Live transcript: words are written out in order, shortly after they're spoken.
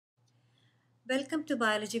Welcome to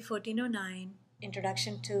Biology 1409,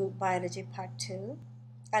 Introduction to Biology Part 2.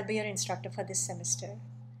 I'll be your instructor for this semester.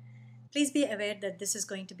 Please be aware that this is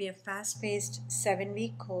going to be a fast-paced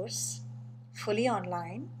 7-week course, fully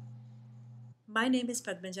online. My name is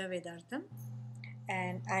Padmaja Vedartham,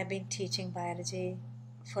 and I've been teaching biology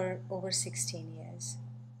for over 16 years.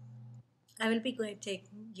 I will be going to take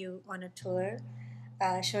you on a tour,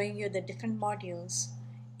 showing you the different modules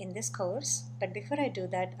in this course. But before I do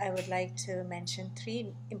that, I would like to mention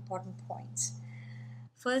 3 important points.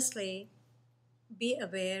 Firstly, be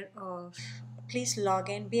aware of, please log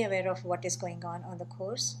in, be aware of what is going on the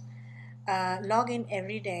course. Log in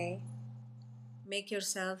every day. Make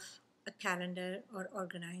yourself a calendar or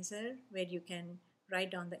organizer where you can write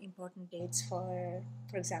down the important dates for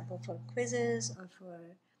example, for quizzes or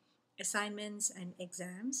for assignments and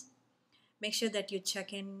exams. Make sure that you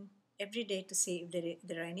check in every day to see if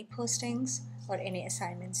there are any postings or any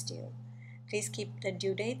assignments due. Please keep the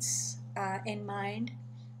due dates in mind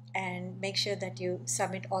and make sure that you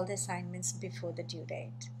submit all the assignments before the due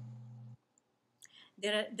date.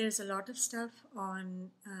 There's a lot of stuff on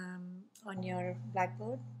your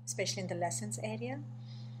blackboard, especially in the lessons area.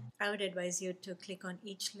 I would advise you to click on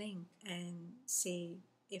each link and see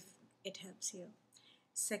if it helps you.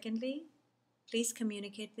 Secondly, please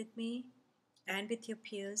communicate with me and with your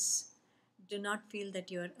peers. Do not feel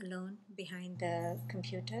that you are alone behind the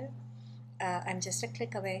computer. I'm just a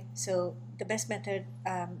click away. So the best method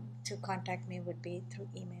to contact me would be through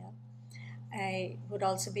email. I would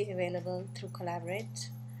also be available through Collaborate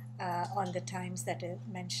on the times that are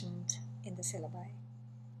mentioned in the syllabus.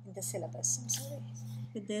 I'm sorry.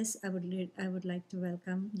 With this, I would like to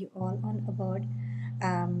welcome you all on aboard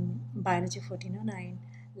Biology 1409.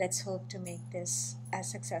 Let's hope to make this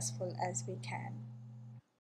as successful as we can.